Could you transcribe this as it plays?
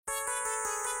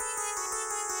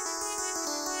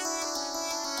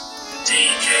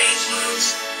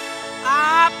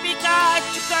Ah,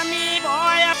 Pikachu kami,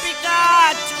 boy, ah,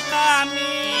 Pikachu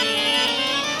kami.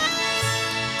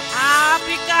 Ah,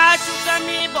 Pikachu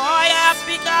kami, boy, ah,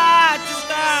 Pikachu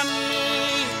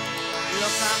kami.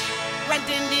 Look, went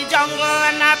in the jungle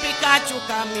and ah, Pikachu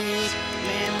kami.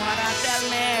 My mother tell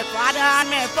me, father and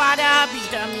my father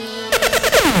beat me.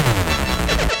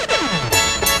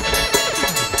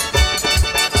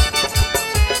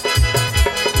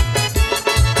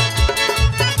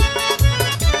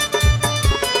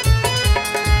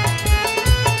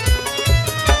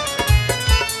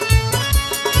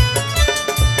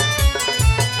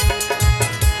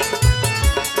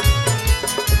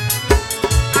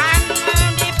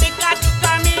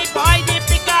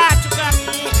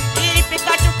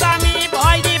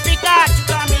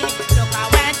 Look, I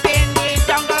went in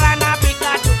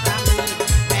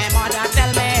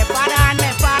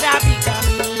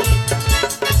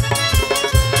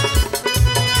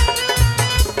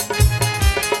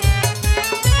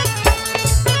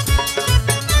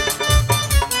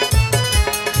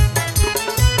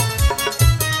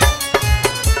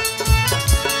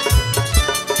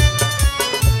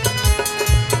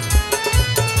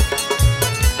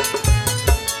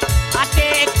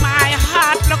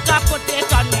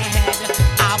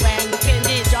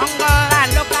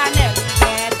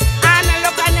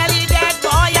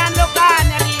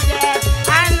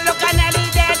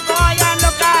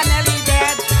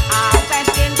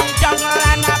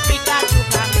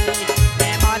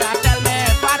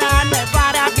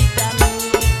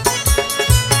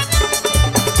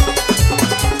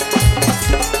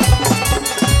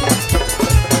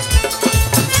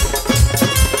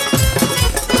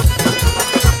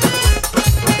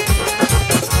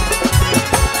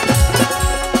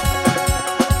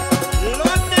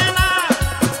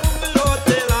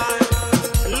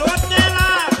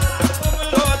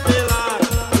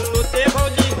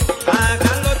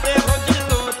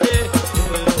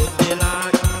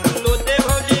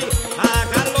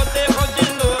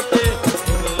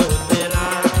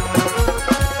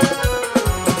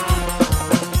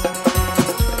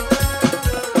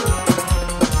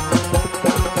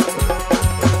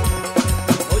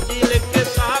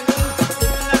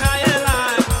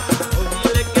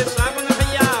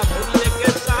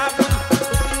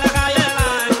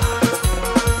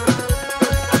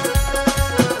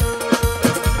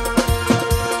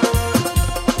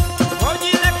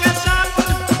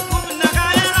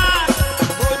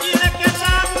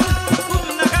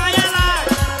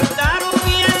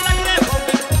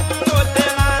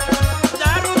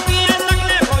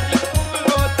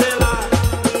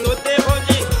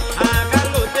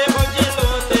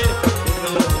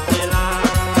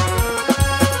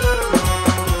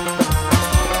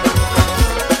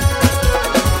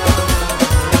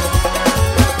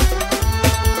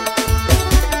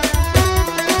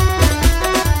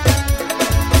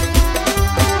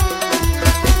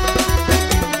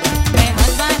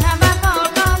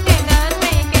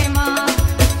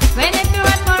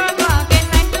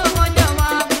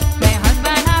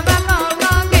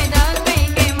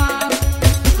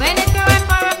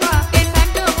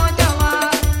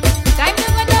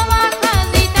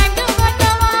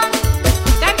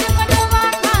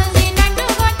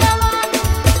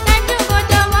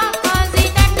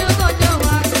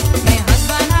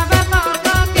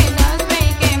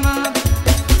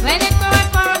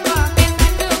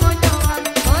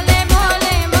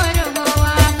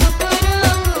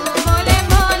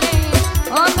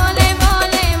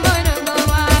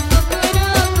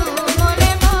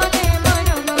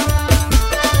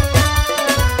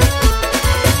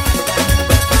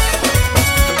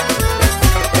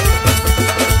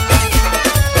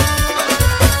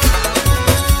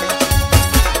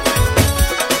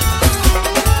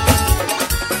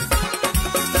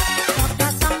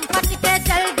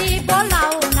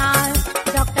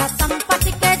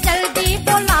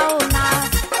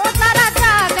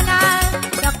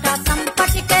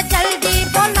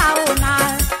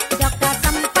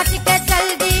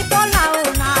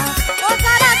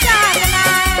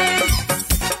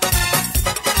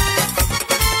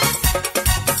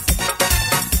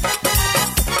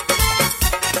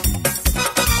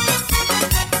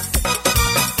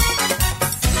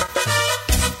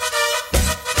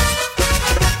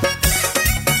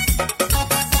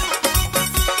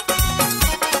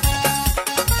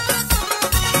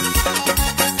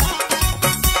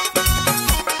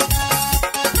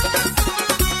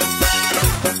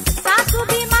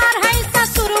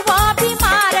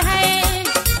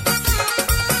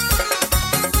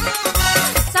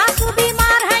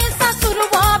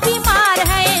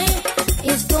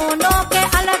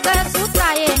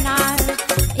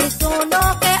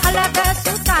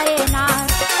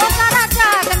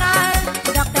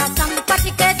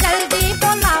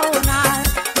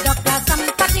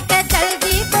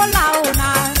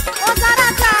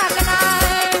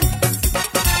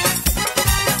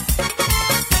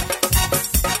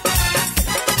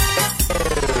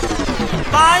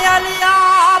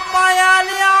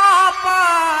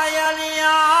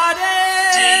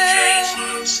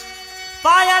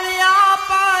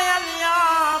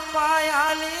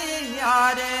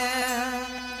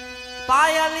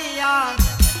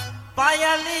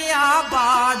पायलिया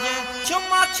बाजे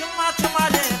छुमा छुमा छुमा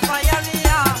रे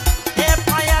पायलिया ए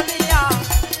पायलिया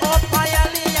ओ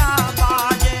पायलिया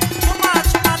बाजे छुमा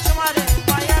छुमा छुमा रे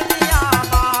पायलिया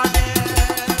बाजे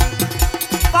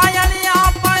पायलिया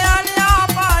पायलिया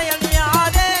पायलिया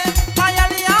रे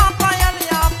पायलिया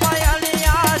पायलिया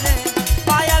पायलिया रे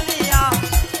पायलिया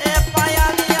ए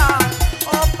पायलिया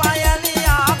ओ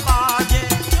पायलिया बाजे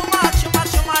छुमा छुमा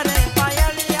छुमा रे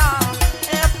पायलिया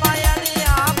ए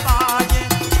पायलिया बाजे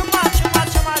छुमा छुमा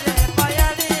छुमा रे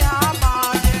पायलिया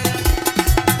बाजे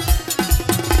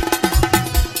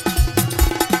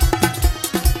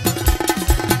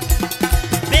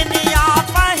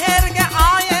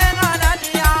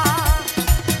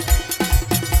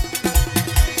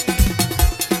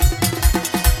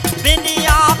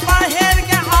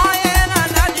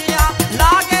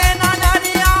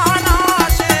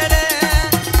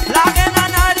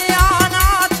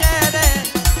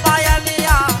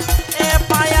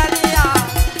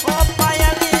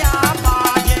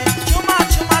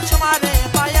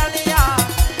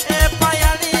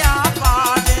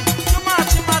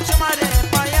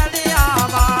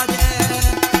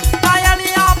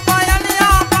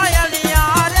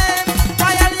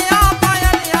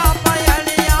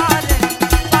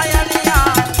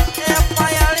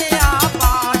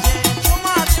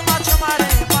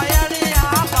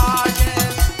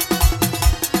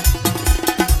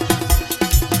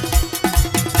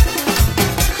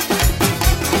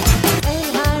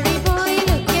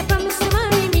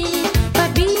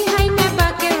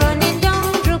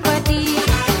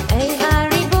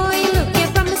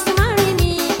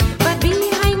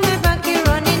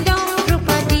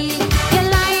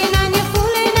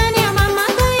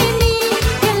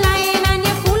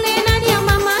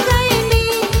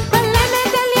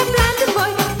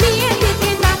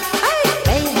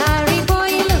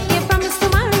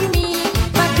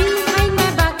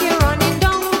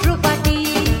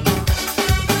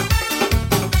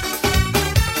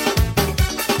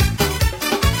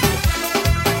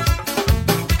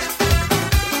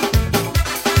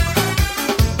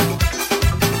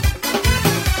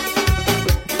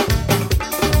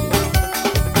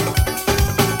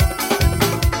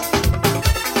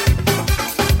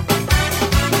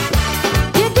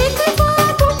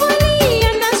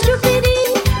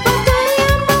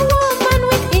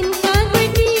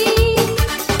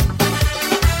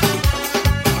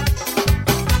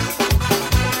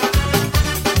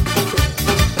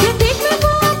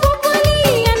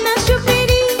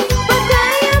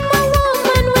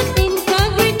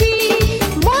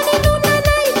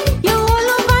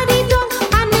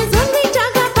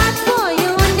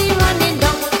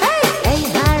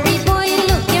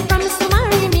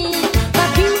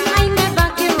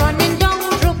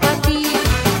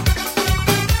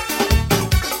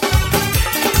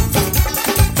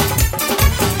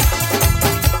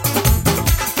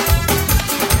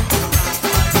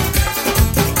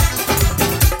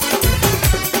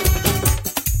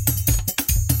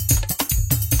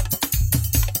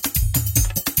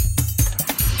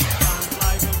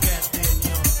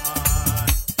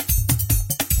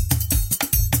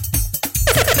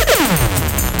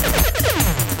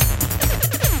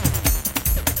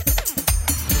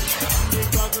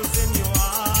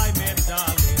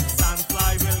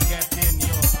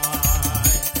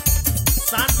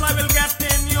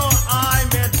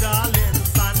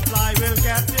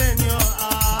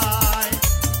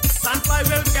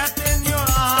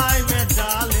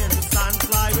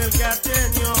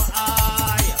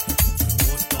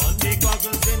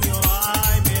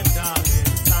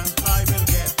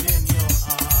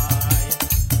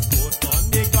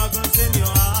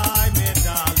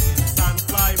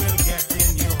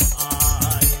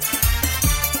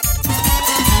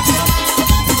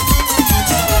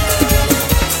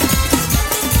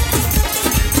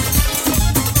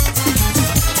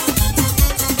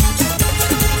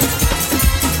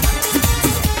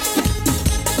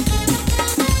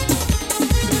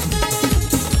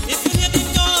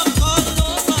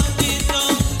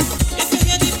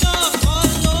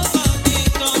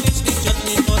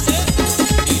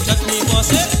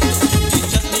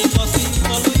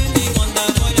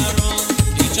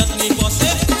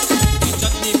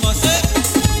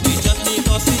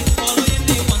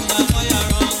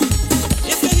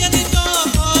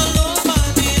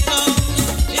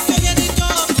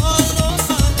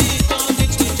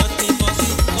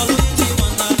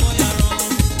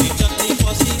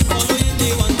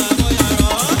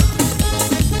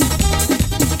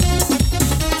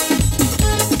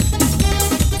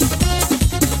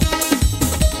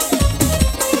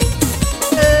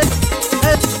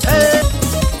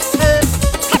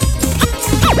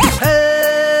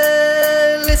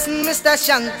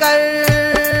Shankar.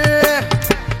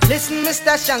 Listen,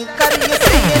 Mr. Shankar, you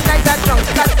say you're nice a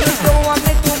drunkard. You don't want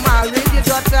me to marry your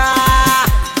daughter,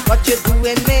 but you're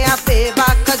doing me a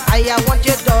favor, cause I want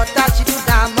your daughter. She too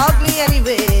damn ugly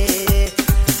anyway.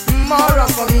 More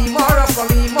up for me, more up for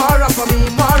me, more up for me,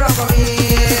 more up for me.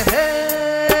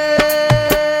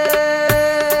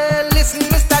 Hey, listen,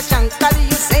 Mr. Shankar,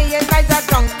 you say you're nice a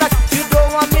drunkard. You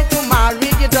don't want me to marry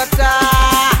your daughter,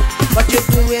 but you're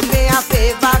doing me a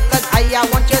favor, cause I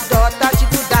want your daughter. She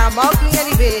too damn ugly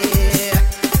anyway.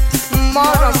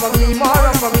 More up for me, more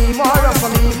up for me, more up for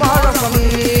me, more up for me.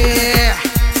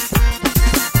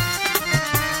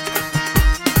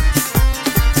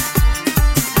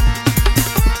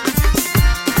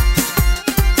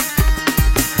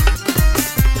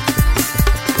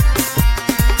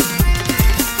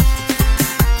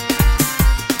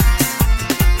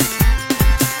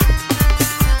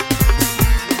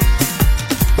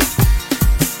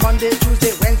 Monday,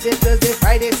 Tuesday, Wednesday, Thursday,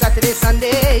 Friday, Saturday,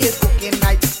 Sunday is cooking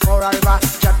night for our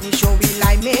chutney show we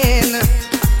lime in.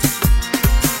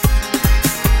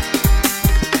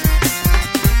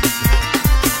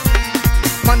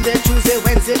 Monday, Tuesday,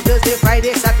 Wednesday, Thursday,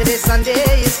 Friday, Saturday,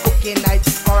 Sunday is cooking night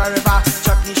for our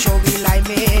chutney show we lime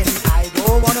in. I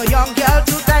don't want a young girl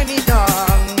to tie me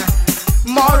down.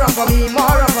 More up for me,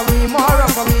 more up for me, more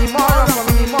up for me, more up for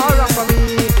me, more up for me.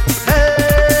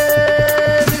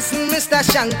 Mr.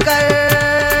 Shankar,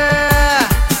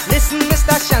 listen,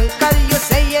 Mr. Shankar, you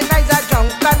say you're nice a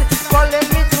drunkard, calling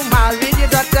me to marry your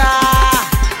daughter.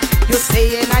 You say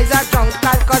you're nice a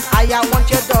drunkard, cause I want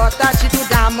your daughter. She too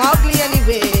damn ugly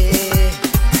anyway.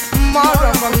 More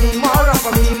up for me, more up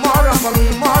for me, more up for me,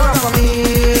 more up for me.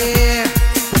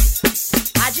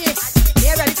 Aji,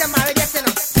 you ready to marry yet, you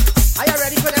know? Are you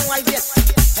ready for them wives yet?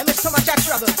 I'm in so much of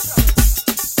trouble.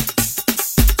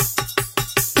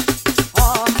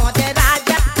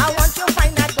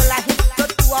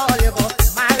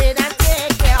 Married and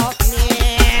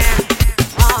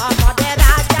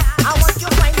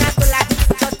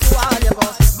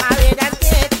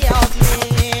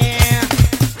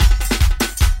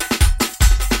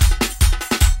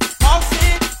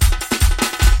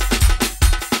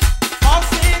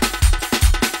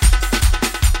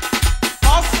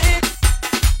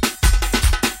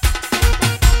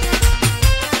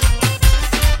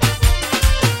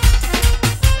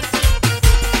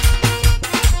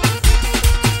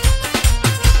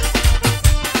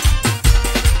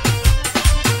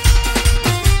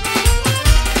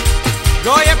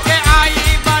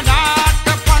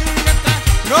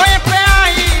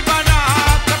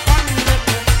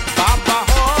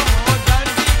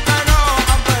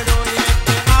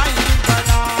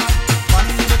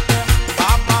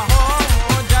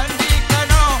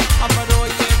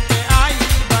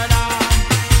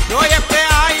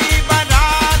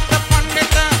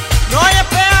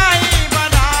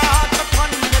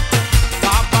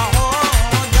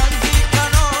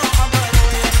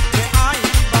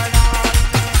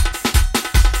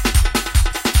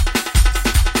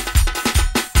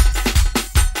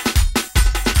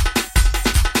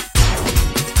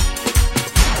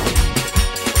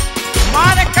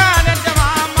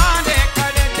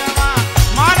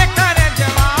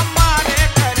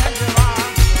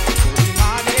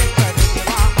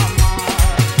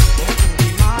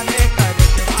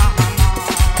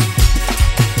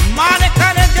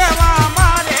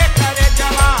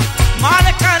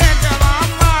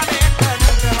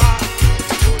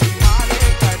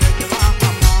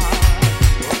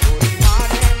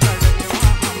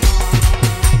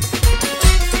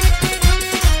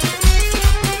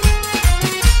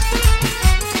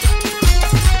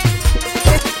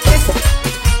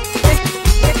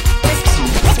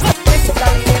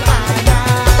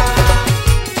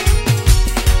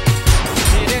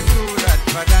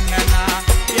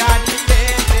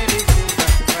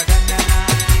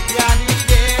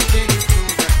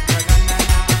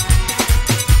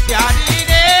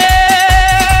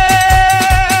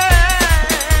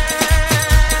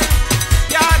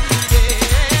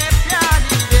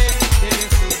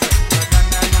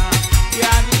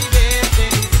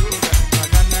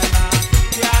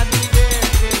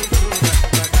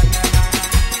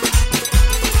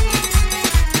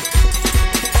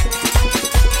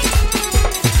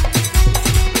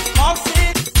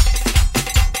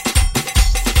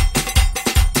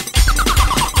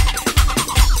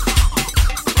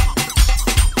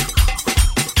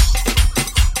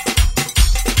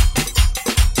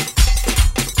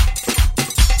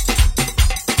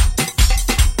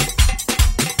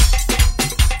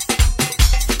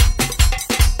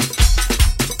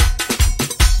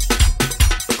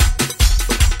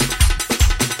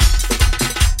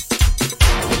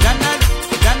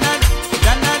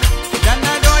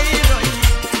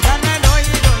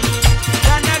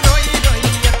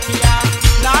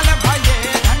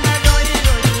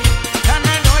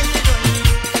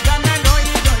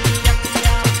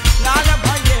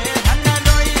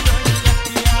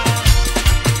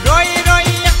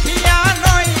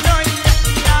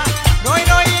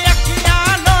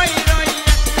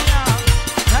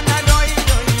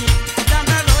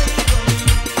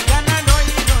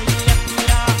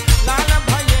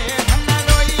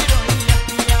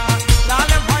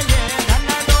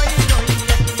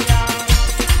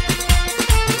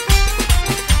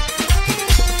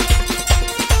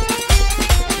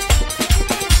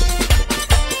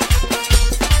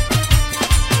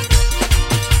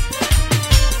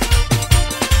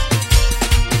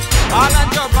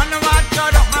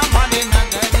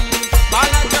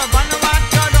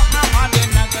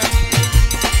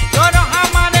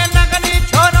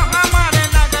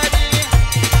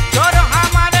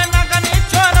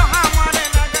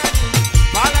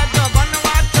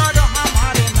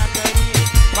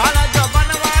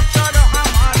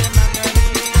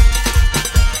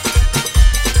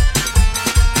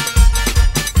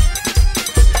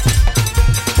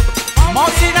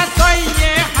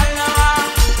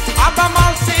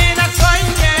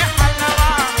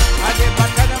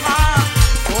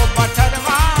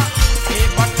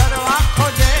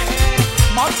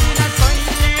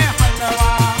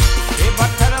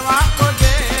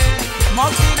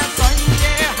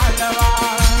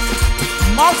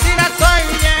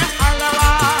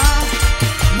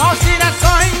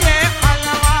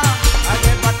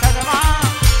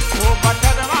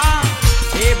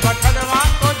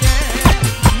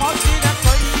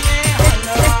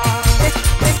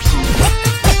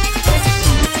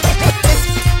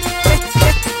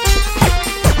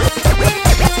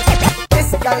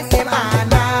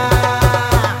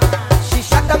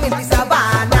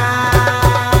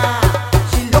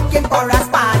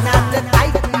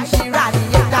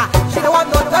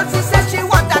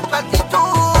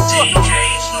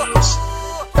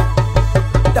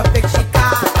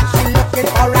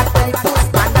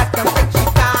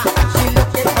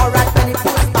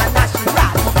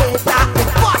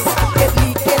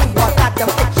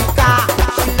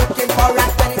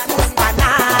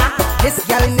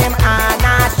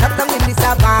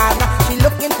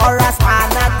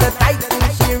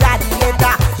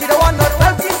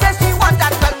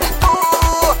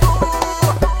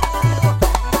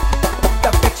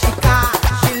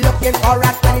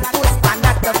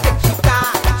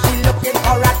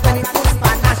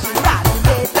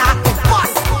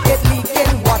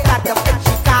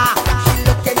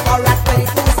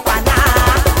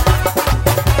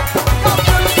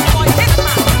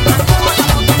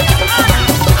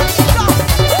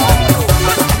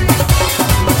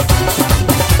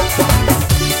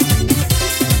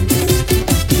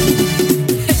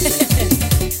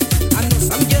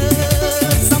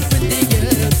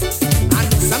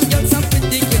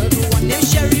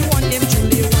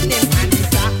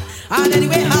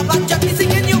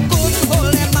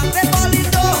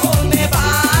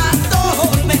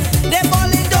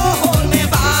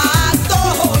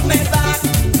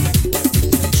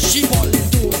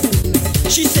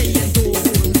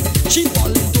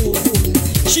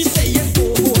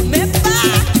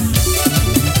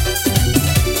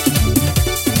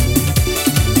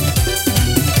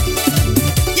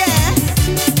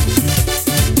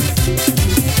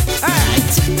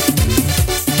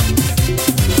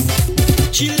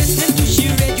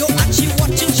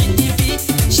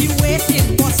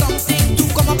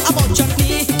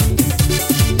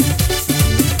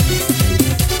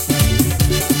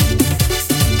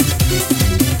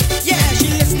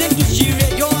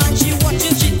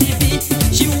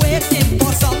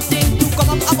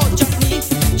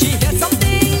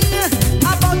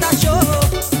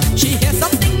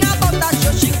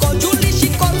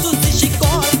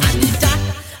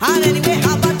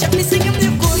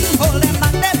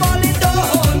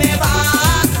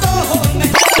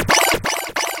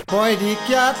Boy, the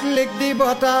cat lick the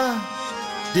butter.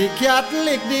 The cat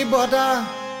lick the butter.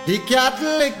 The cat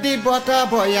lick the butter.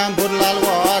 Boy, I'm Budlal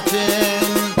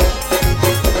watching.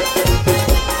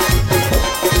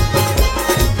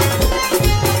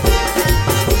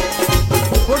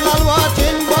 Budlal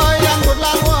watching, boy, and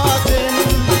Budlal watching.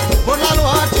 Budlal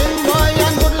watching, boy,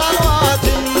 and Budlal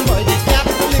watching. Boy, the cat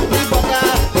lick the butter.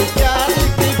 The cat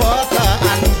lick the butter,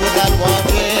 and Budlal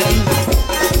watching.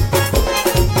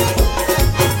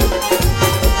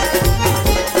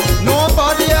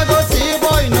 Nobody a go see,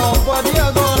 boy, nobody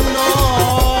a go know.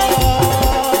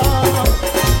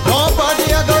 Nobody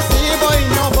a go see, boy,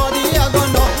 nobody a go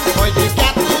know. Boy, the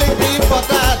cat lick the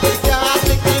butter, the cat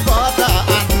lick the butter,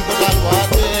 and Budlal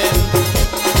watching.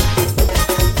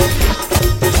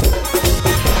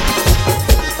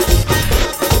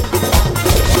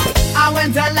 I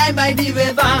went a lie by the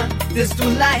river. This two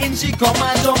line, she come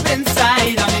and jump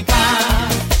inside of me car.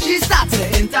 She start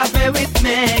to interfere with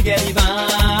me, get even.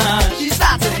 She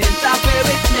start to interfere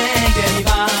with me, get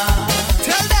even.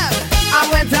 Tell them I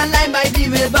went a lie by the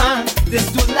river. This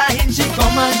two line, she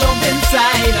come and jump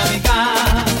inside of me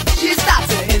car. She start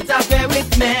to interfere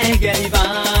with me, get even.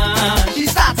 She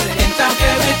start to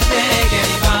interfere with me, get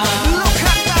even. Look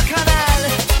at the canal.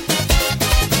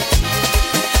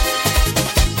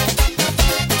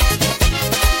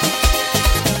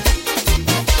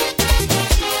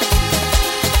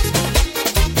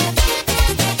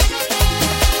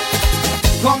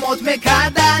 Come out, me car,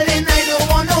 darling, I don't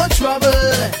want no trouble.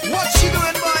 What she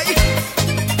doing, boy?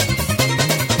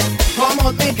 Come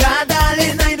out, me car,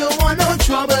 darling, I don't want no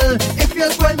trouble. If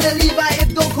you're going to leave,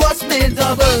 it don't cost me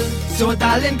double. So,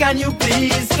 darling, can you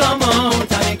please come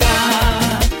out of me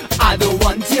car? I don't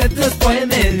want you to spoil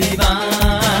me liver.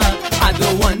 I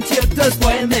don't want you to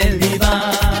spoil me liver.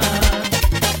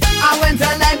 I went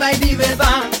a lie by the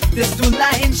river. This two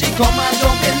line, she come and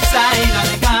jump inside of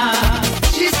me car.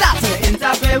 She start to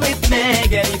interfere with me,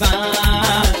 get even.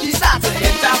 She start to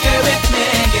interfere with me,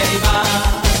 get even.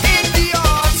 In the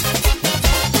art.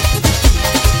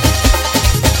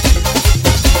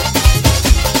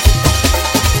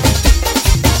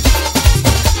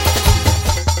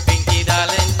 Pinky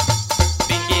darling,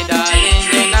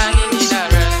 you nanny need a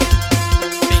rest.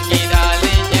 Pinky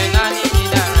darling, you nanny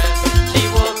need a rest. She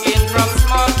working from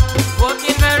small,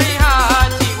 working very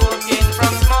hard. She working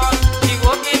from small, she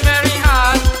working very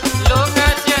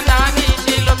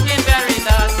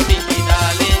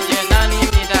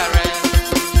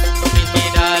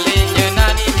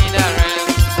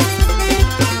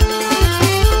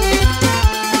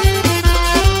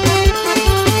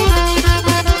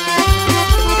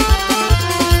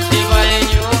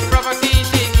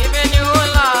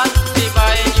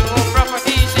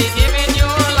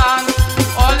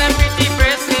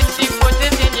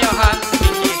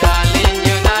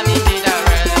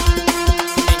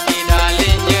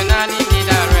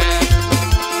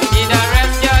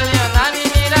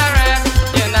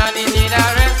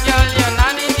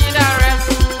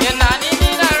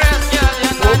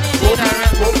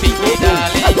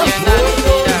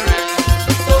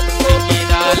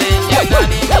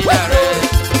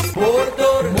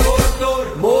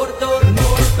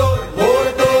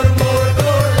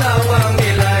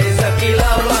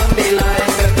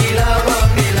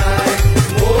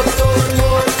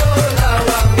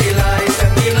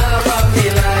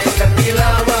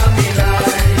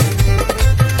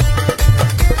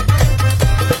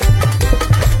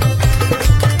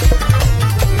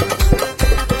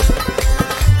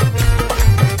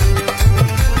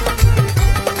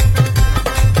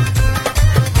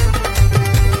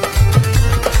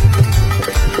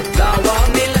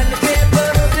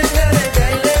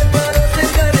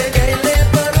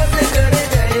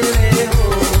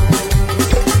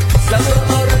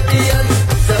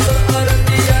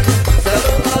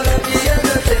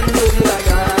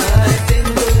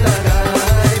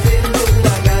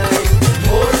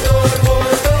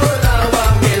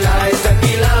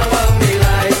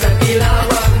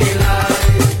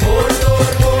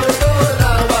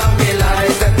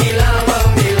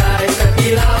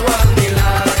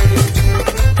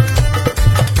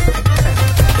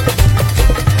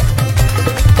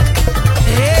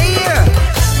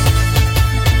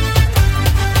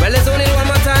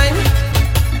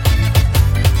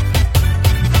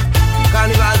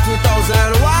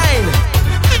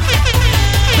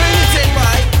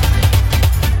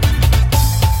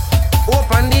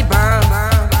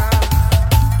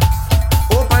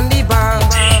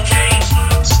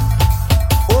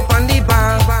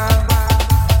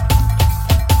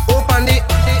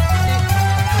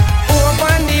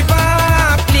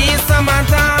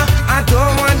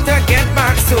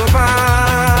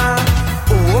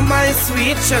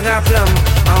sweet sugar plum.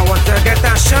 I want to get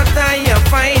a shot of your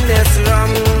finest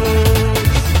rum.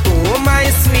 Oh, my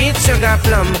sweet sugar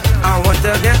plum. I want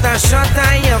to get a shot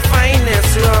of your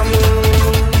finest rum.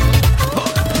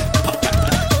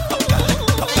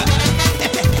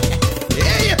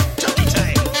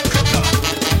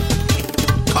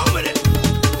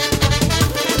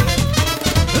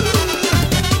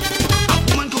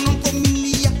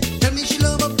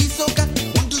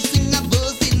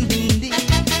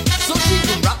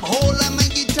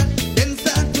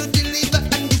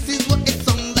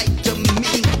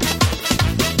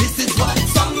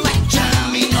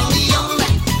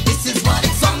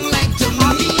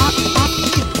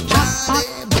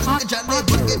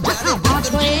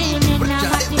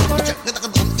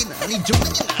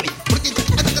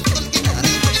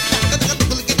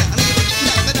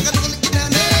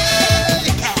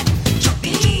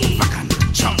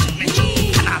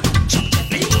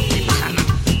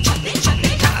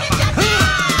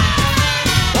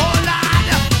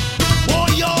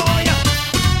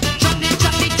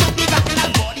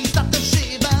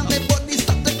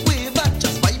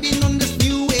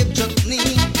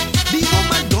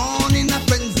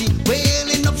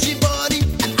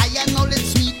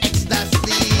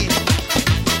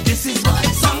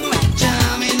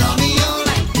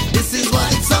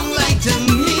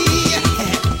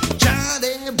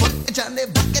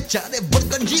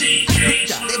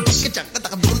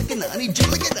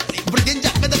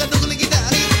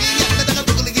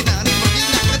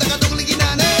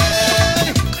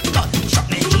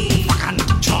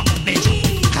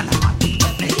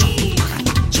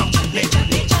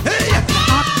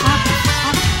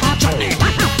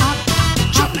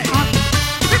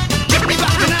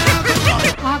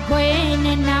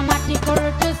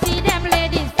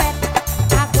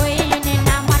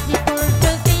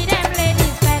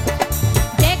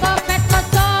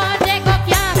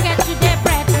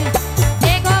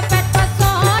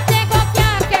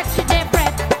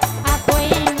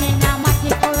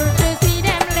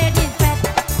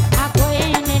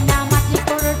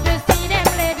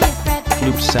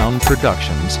 Sound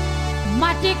Productions.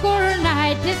 Matikur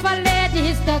night is for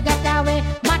ladies to get away.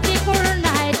 Matikur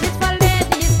night is for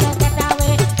ladies to get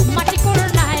away.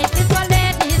 Matikur night is for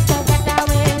ladies to get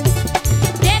away.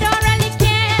 They don't really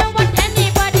care what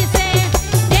anybody say.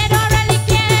 They don't really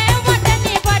care what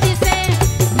anybody say.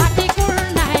 Matikur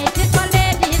night is for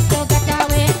ladies to get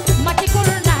away. Matikur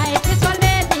night is for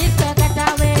ladies to get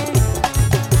away.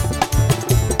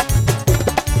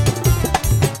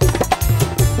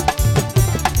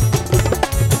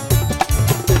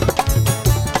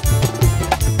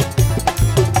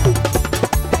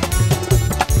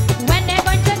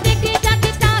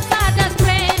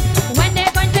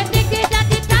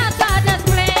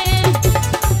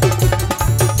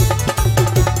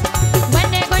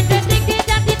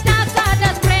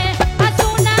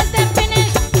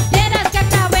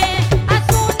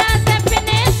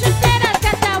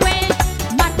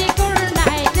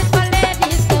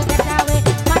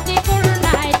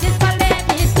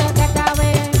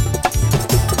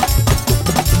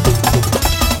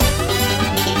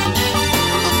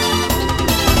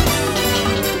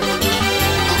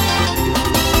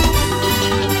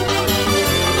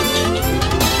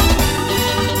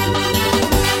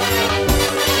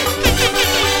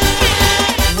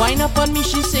 Wine up on me,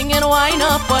 she singing, wine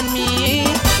up on me.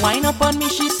 Wine up on me,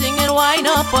 she singing, wine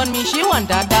up on me. She want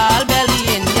a doll belly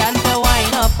Indian to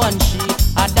wine up on she.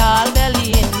 A doll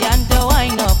belly Indian to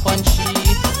wine up on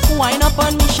she. Wine up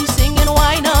on me, she singing,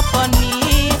 wine up on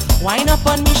me. Wine up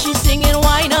on me, she singing,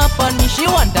 wine up on me. She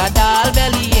want a doll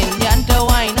belly Indian to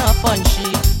wine up on she.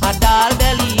 A doll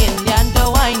belly Indian to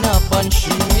wine up on she.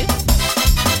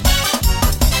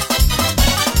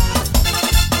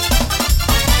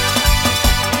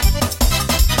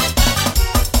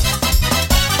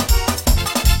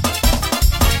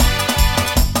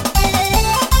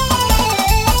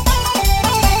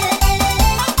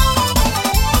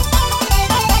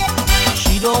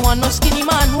 She don't want no skinny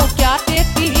man who can't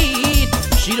take the heat.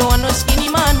 She don't want no skinny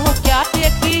man who can't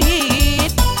take the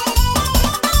heat.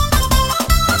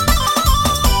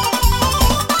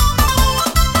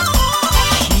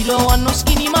 She don't want no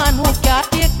skinny man who can't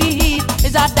take the heat.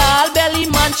 Is a doll belly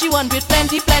man, she want with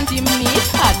plenty meat.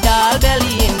 A doll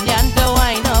belly Indian to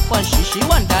wine up on she. She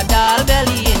want a doll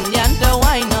belly Indian to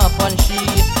wine up on she.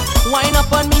 Wine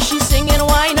up on me, she singing,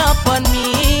 wine up on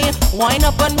me. Wine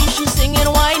up on me, she singing,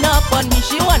 wine up on me.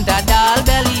 She want a doll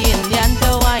belly Indian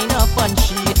to wine up on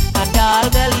she. A doll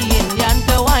belly Indian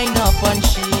to wine up on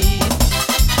she.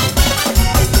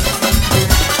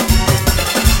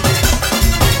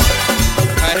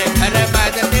 हर हर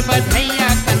बाजते बधैया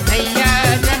Kanhaiya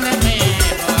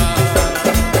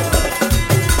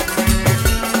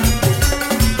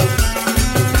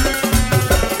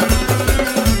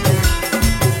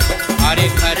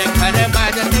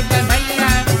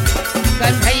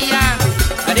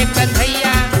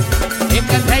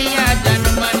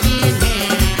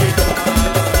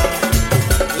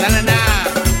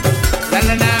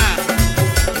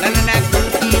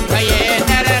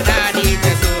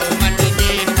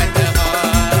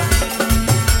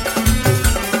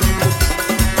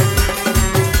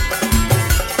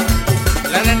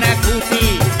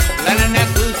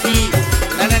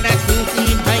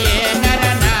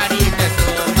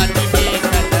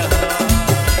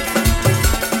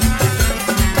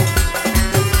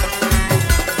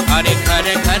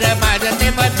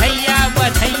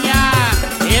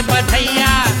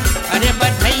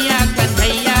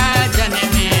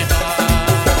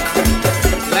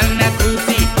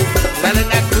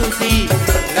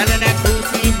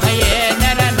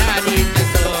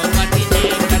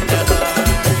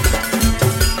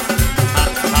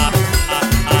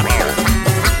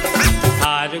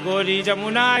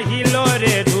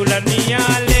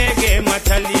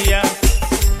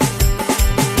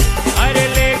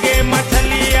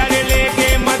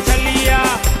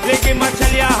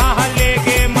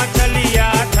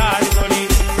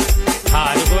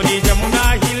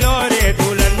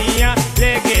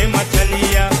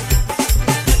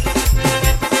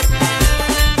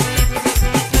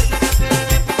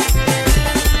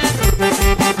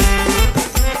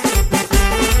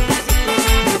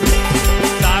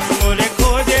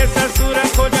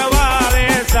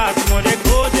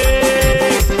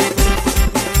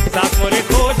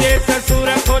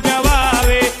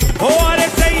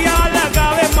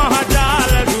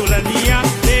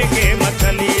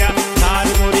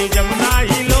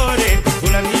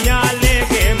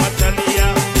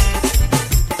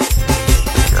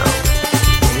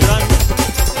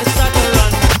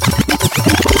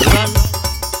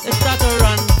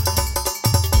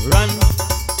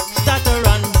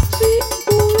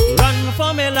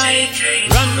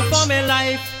Run for me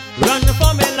life, run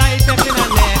for me life, taking a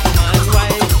neck man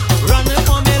wife. Run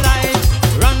for me life,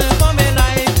 run for me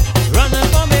life, run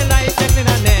for me life, taking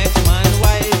a next man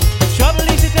wife. Trouble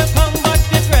easy to come, but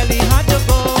it really hard to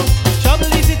go.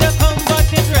 Trouble easy to come, but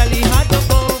it really hard to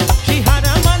go. She had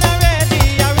a man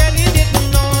already, I really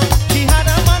didn't know. She had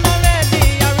a man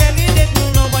already, I really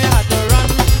didn't know. But I had to run,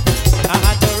 I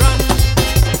had to run,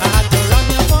 I had to run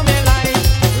for me life,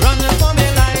 run for me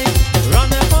life,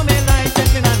 run for me life,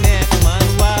 taking a next man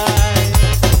wife.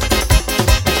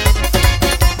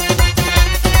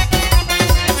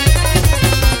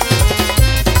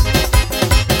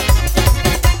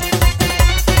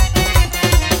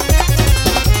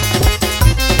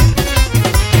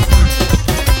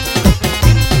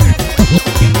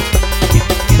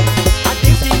 I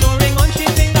think she no ring on, she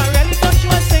think I really thought she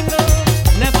was single.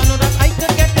 Never know that I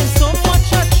could get in so much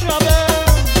trouble.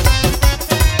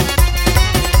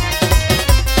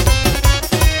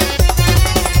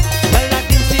 Well, I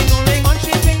didn't see no ring on,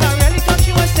 she think I really thought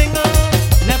she was single.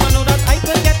 Never know that I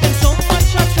could get in so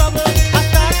much trouble. I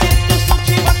started to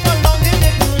sushi, but for long it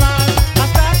didn't last. I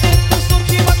started to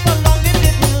sushi, but for long it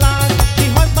didn't last. She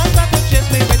husband tried to chase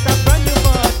me with a brand new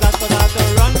cutlass, but I had to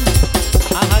run.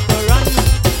 I had to run.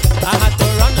 I had to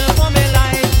run for me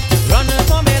life, run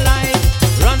for me life,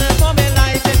 run for me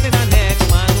life, taking a next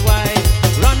man wife.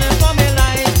 Run for me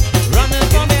life, run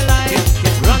for me life,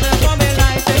 run for me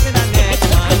life, taking a next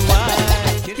man wife.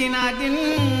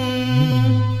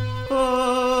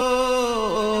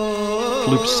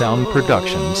 Loop Sound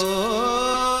Productions.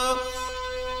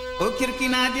 O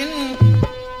Kirkinadin,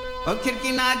 O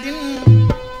Kirkinadin,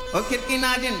 O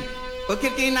Kirkinadin, O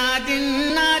Kirkinadin,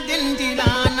 Nadin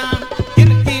Dilana,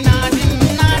 Kirkinadin,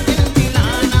 Nadin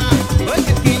Dilana, O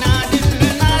Kirkinadin,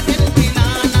 Nadin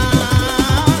Dilana.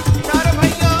 चार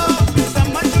भाइयों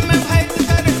समझ में भाई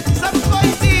कर सबको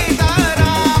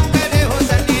सीताराम करे हो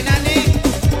सनी नानी,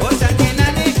 हो सनी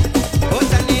नानी, हो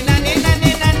सनी नानी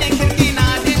नानी नानी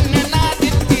Kirkinadin,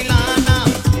 Nadin Dilana,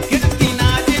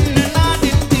 Kirkinadin,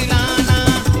 Nadin Dilana.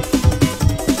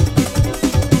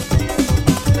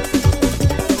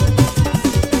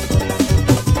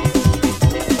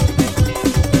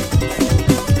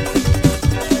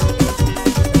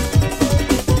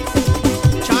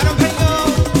 चारों भाइयों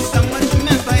समझ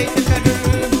में बैठ कर,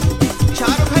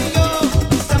 चारों भाइयों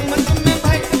समझ में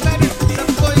बैठ कर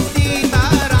सबको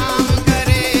सीताराम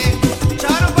करे।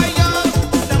 चारों भाइयों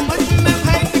समझ में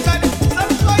बैठ कर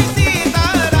सबको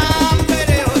सीताराम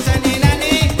करे। हो सनी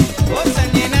नानी, हो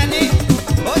सनी नानी,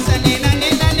 हो सनी नानी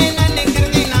नानी नानी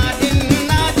Kirkinadin,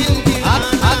 Nadin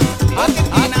Dilana, हो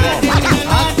Kirkinadin,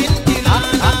 Nadin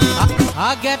Dilana.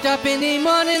 I get up in the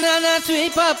morning and I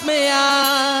sweep up my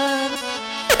yard.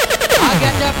 I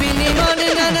get up in the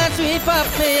morning and I sweep up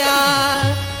my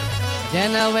yard.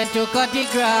 Then I went to cut the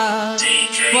grass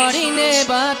for the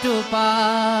neighbor to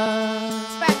pass.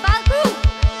 Spread ball crew.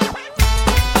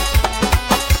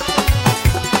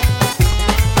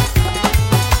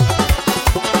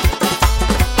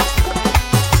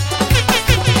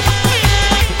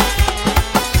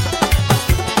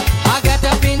 I get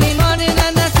up in the morning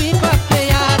and I sweep up the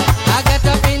yard. I get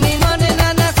up in the morning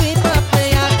and I sweep up the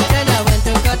yard. Then I went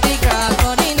to cut the grass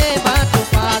for the neighbor to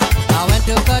pass. I went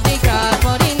to cut the grass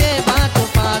for the neighbor to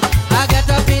pass. I get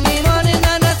up in the morning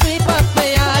and I sweep up the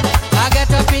yard. I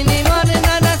get up in the morning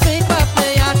and I sweep up the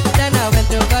yard. Then I went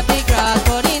to cut the grass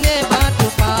for the neighbor to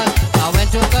pass. I went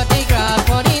to cut the grass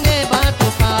for the neighbor to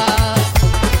pass.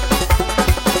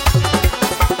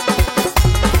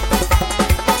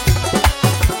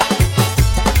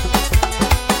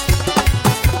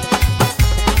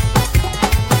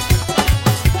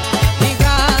 The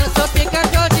grass so thick and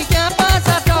tall, she can't pass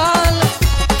at all.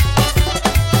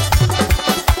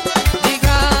 The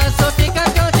grass so thick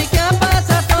and tall, she can't pass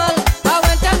at all. I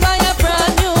went and buy a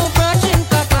brand new brushing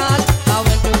cutlass. I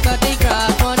went to cut the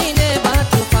grass for the neighbor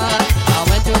to pass. I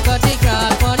went to cut the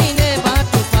grass for the neighbor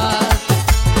to pass.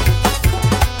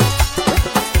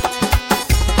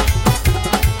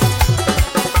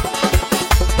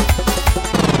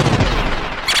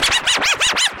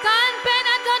 Kan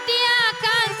pena totia,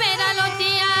 kan pena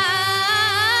lotia.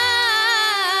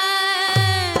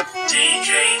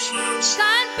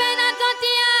 Kan pena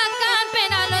totia, kan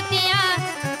pena lotia.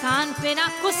 Kan pena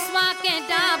kuswa ke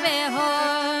dabe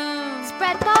ho.